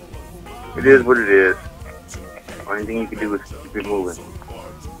 it is what it is. Only thing you can do is keep it moving.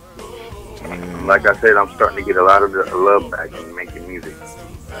 Like I said, I'm starting to get a lot of the love back in making music.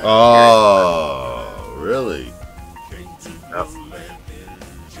 Oh, really? Yep.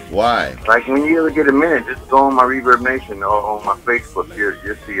 Why? Like when you ever get a minute, just go on my Reverb Nation or on my Facebook.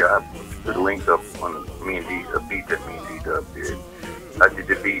 You'll see I put the links up on a beat that me and D-Dub did. I did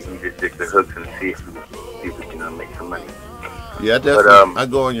the beat and just did the hooks and see if we can make some money. Yeah, definitely. I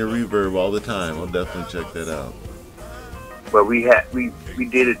go on your Reverb all the time. I'll definitely check that out. But we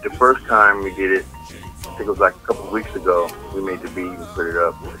did it the first time we did it. I think it was like a couple of weeks ago. We made the beat and put it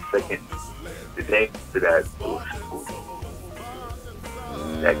up. The day to that, it was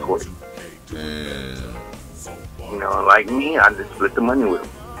that quick. Damn. Like me, I just split the money with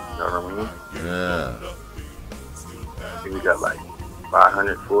them. You know what I mean? Yeah. I think we got like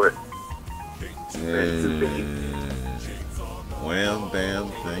 500 for it. Yeah. Wham, bam,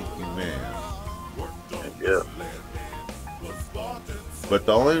 thank you, man. Yeah. But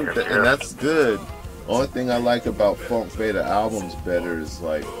the only, and that's good. Only thing I like about Phonk Beta albums better is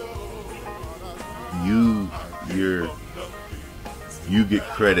like you you get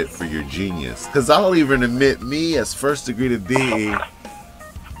credit for your genius. Because I'll even admit, me as first degree to DE,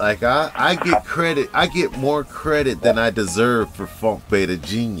 like I get credit. I get more credit than I deserve for Phonk Beta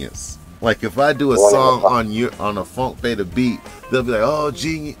genius. Like if I do a song on a Phonk Beta beat, they'll be like, "Oh,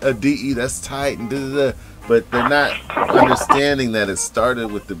 DE, that's tight," and da-da-da. But they're not understanding that it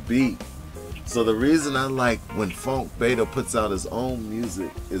started with the beat. So the reason I like when Phonk Beta puts out his own music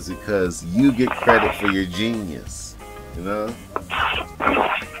is because you get credit for your genius. You know?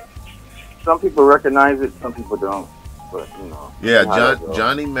 Some people recognize it, some people don't. But you know. Yeah,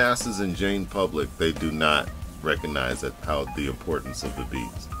 Johnny Masses and Jane Public, they do not recognize it, how the importance of the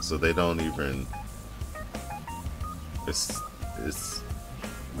beats. So they don't even. It's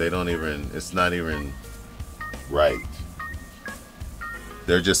not even right.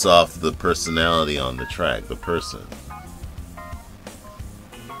 They're just off the personality on the track, the person.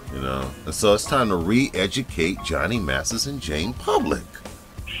 You know? And so it's time to re-educate Johnny Masses and Jane Public.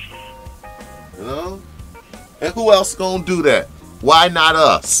 You know? And who else gonna do that? Why not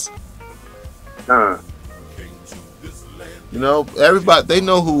us? You know, everybody, they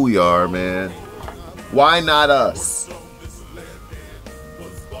know who we are, man. Why not us?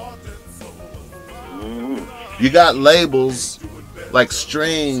 You got labels like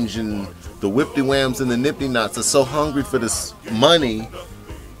Strange and the Whipty Whams and the Nippy Knots are so hungry for this money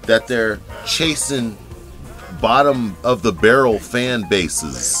that they're chasing bottom of the barrel fan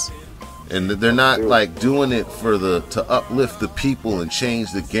bases, and they're not like doing it for to uplift the people and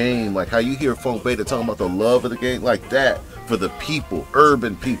change the game, like how you hear Phonk Beta talking about the love of the game, like that for the people,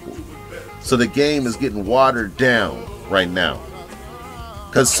 urban people. So the game is getting watered down right now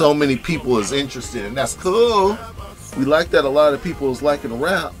because so many people is interested, and that's cool. We like that a lot of people is liking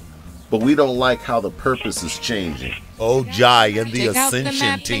rap, but we don't like how the purpose is changing. Oh, Jai and the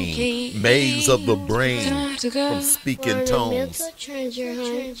Ascension team, Maze of the Brain, from Speaking Tones.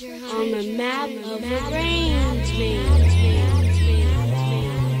 On the map of the brain.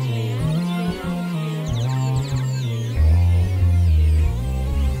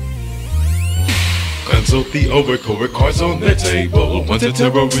 Consult the overcoat cards on the table. Once a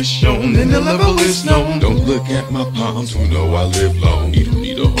terrorist shown, then the level is known. Don't look at my palms, who know I live long. You don't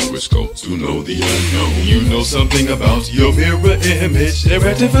need a horoscope to know the unknown. You know something about your mirror image. They're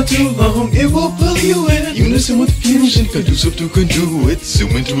active for too long, it will pull you in. Unison with fusion, conducive to conduit.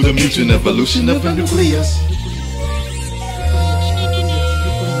 Zoom into the mutant evolution of a nucleus.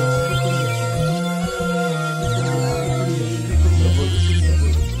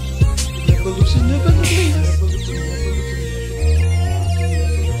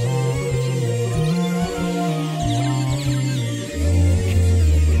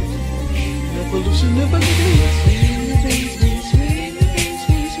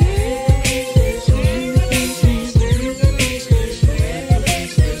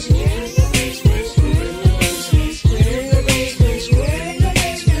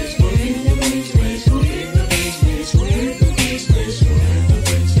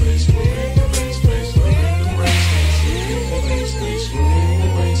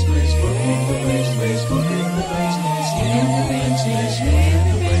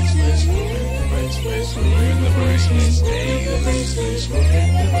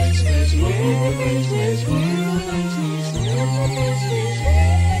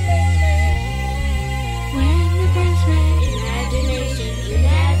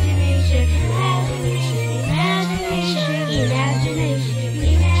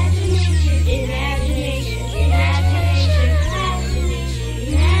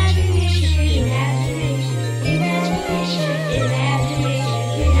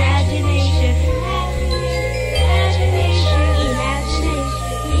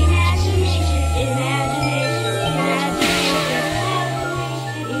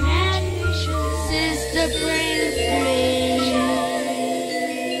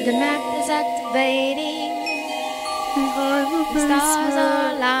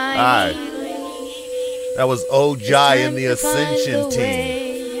 That was Jai and the Ascension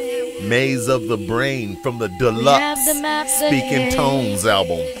team, Maze of the Brain, from the deluxe Speaking Tones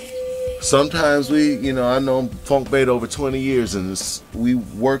album. Sometimes I know Phonk Beta over 20 years, and we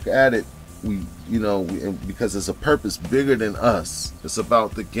work at it. Because it's a purpose bigger than us. It's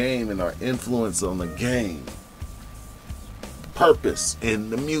about the game and our influence on the game. Purpose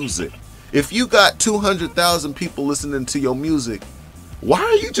in the music. If you got 200,000 people listening to your music, why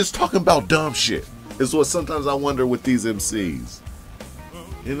are you just talking about dumb shit? Is what sometimes I wonder with these MCs.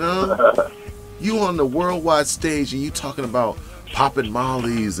 You know? You on the worldwide stage and you talking about popping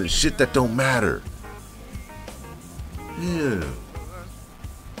mollies and shit that don't matter. Yeah.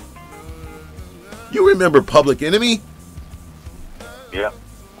 You remember Public Enemy? Yeah.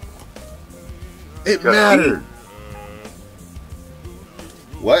 It mattered.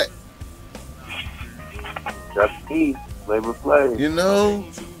 What? Just key. Flavor Flav. You know,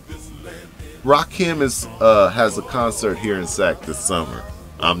 Rakim has a concert here in Sac this summer.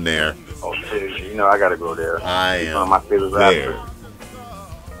 I'm there. Oh shit! You know I gotta go there. I am one of my favorite there. rappers.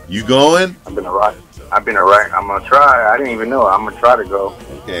 You going? I've been a rock. I'm gonna try. I didn't even know. I'm gonna try to go.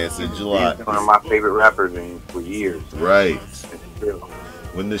 Okay, it's in July. He's one of my favorite rappers for years. Right. Still.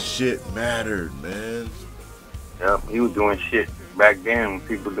 When the shit mattered, man. Yep, he was doing shit back then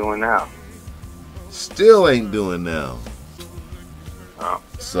people doing now. Still ain't doing now. Oh.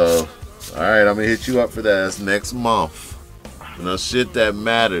 So, alright, I'm gonna hit you up for that. That's next month. You know, shit that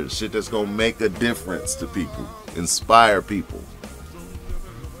matters. Shit that's gonna make a difference to people. Inspire people.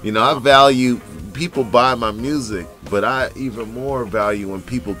 You know, I value people buy my music, but I even more value when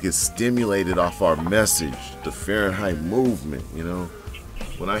people get stimulated off our message, the Fahrenheit movement, you know.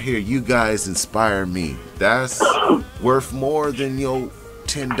 When I hear you guys inspire me, that's worth more than your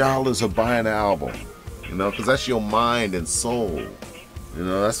 $10 of buying an album, you know, because that's your mind and soul. You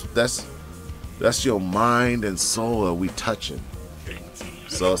know, that's your mind and soul that we touching.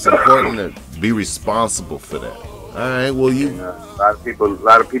 So it's important to be responsible for that. All right, well, you. A lot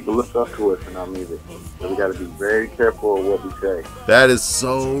of people look up to us in our music, so we got to be very careful of what we say. That is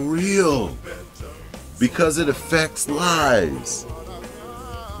so real because it affects lives,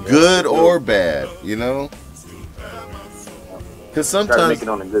 good or bad. You know, because sometimes try to make it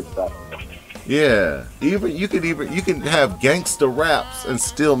on the good side. Yeah, you can have gangster raps and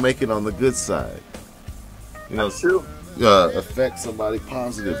still make it on the good side. You know, true. Affect somebody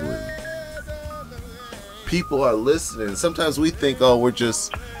positively. People are listening. Sometimes we think, oh, we're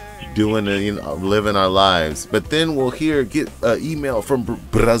just doing, living our lives. But then we'll get an email from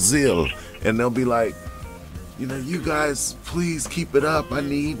Brazil, and they'll be like, you guys, please keep it up. I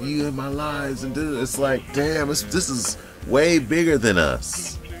need you in my lives. And it's like, damn, this is way bigger than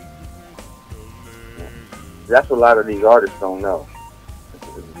us. That's what a lot of these artists don't know.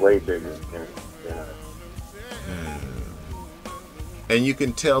 It's way bigger than us. And you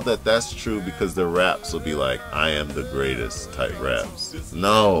can tell that that's true because their raps will be like, I am the greatest type raps.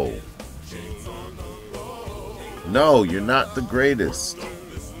 No, you're not the greatest.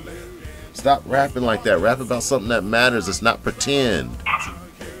 Stop rapping like that. Rap about something that matters. It's not pretend.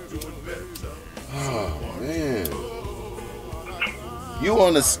 Oh, man. You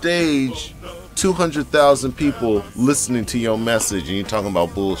on a stage, 200,000 people listening to your message, and you're talking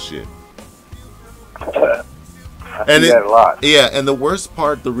about bullshit. And that a lot. Yeah, and the worst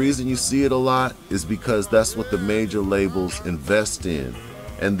part, the reason you see it a lot is because that's what the major labels invest in,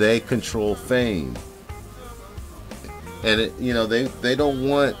 and they control fame. And they don't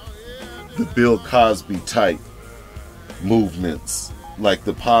want the Bill Cosby type movements, like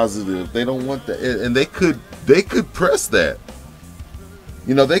the positive. They don't want that, and they could press that.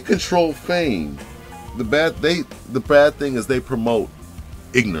 They control fame. The bad thing is they promote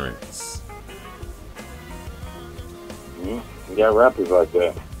ignorance. You got rappers like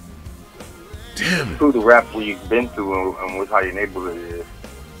that. Damn it. Through the rap where you've been through and with how your neighborhood is,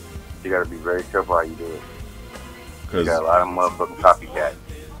 you got to be very careful how you do it. You got a lot of motherfucking copycats.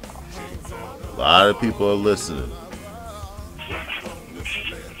 A lot of people are listening.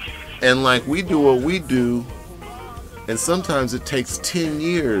 And like we do what we do, and sometimes it takes 10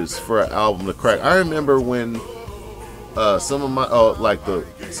 years for an album to crack. I remember when some of my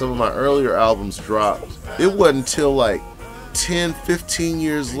earlier albums dropped. It wasn't until like 10, 15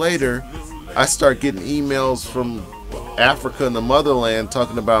 years later I start getting emails from Africa and the motherland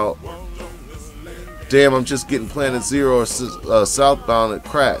talking about, damn, I'm just getting Planet Zero or Southbound at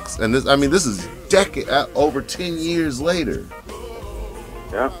cracks. And this is over 10 years later.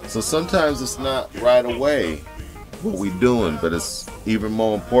 Yeah. So sometimes it's not right away what we doing, but it's even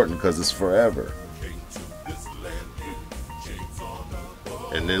more important because it's forever.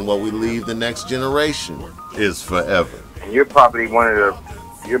 And then what we leave the next generation is forever. And you're probably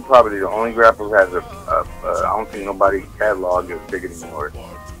the only rapper who has I don't think nobody's catalog is big anymore.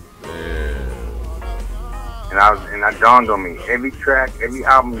 Yeah. And that dawned on me. Every track, every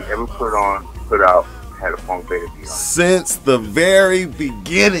album you ever put out had a Phonk Beta beat on it. Since the very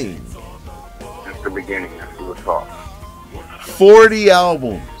beginning. Since the beginning, that's what we're talking. 40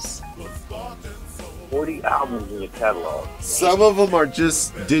 albums. 40 albums in your catalog. Some of them are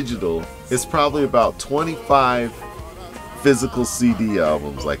just digital. It's probably about 25 physical CD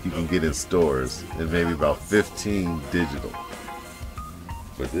albums like you can get in stores, and maybe about 15 digital.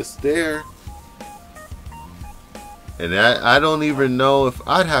 But it's there. And I don't even know if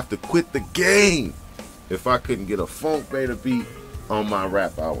I'd have to quit the game if I couldn't get a Phonk Beta beat on my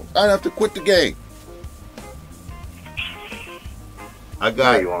rap album. I'd have to quit the game. I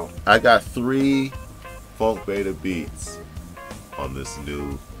got 3 Phonk Beta beats on this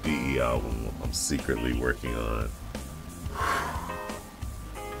new DE album I'm secretly working on.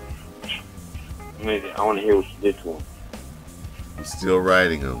 Maybe I want to hear what you did to him. I'm still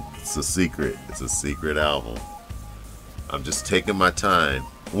writing them. It's a secret. It's a secret album. I'm just taking my time.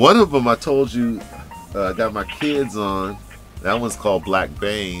 One of them I told you I got my kids on. That one's called Black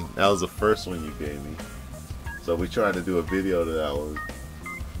Bane. That was the first one you gave me. So we tried to do a video to that one.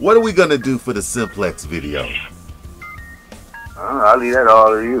 What are we going to do for the Symplex video? I'll leave that all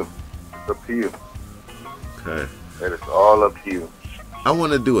to you. It's up to you. Okay. That is all up to you. I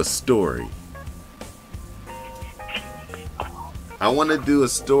want to do a story. I want to do a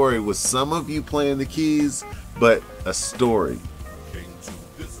story with some of you playing the keys, but a story.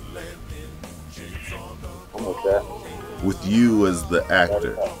 Almost that. With you as the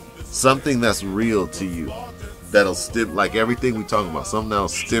actor. Something that's real to you. That'll like everything we talk about, something that'll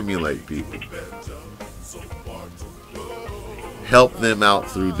stimulate people. Help them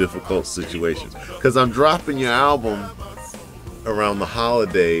out through difficult situations. Because I'm dropping your album around the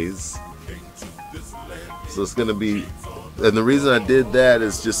holidays. So it's going to be... And the reason I did that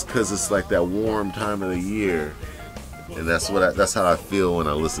is just because it's like that warm time of the year. And that's how I feel when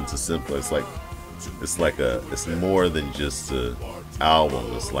I listen to Symplex. It's more than just an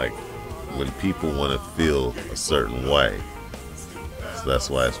album. It's like when people want to feel a certain way. So that's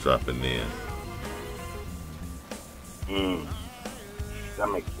why it's dropping in. That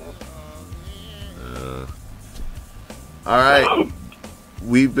makes sense. All right.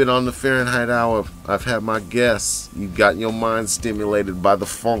 We've been on the Fahrenheit Hour. I've had my guests. You got your mind stimulated by the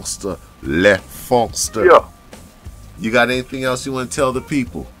Funkster, Le Funkster. Yeah. You got anything else you want to tell the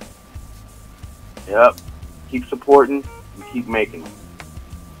people? Yep. Keep supporting and keep making them.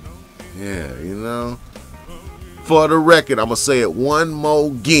 Yeah, you know. For the record, I'm going to say it one more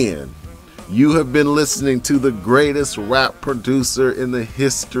again. You have been listening to the greatest rap producer in the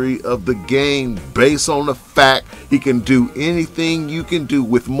history of the game, based on the fact he can do anything you can do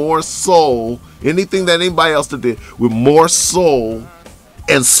with more soul, anything that anybody else did with more soul,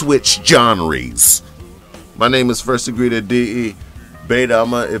 and switch genres. My name is First Degree to DE. Beta,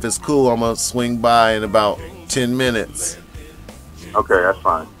 if it's cool, I'm going to swing by in about 10 minutes. Okay, that's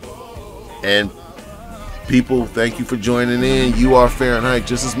fine. And people, thank you for joining in. You are Fahrenheit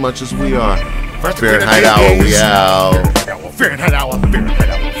just as much as we are. Fahrenheit Hour, we out. Fahrenheit Hour, Fahrenheit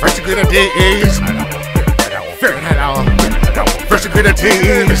Hour. First degree to DEs. Fahrenheit Hour. First degree to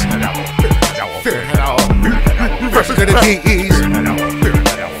DEs. Fahrenheit Hour. First degree to DEs.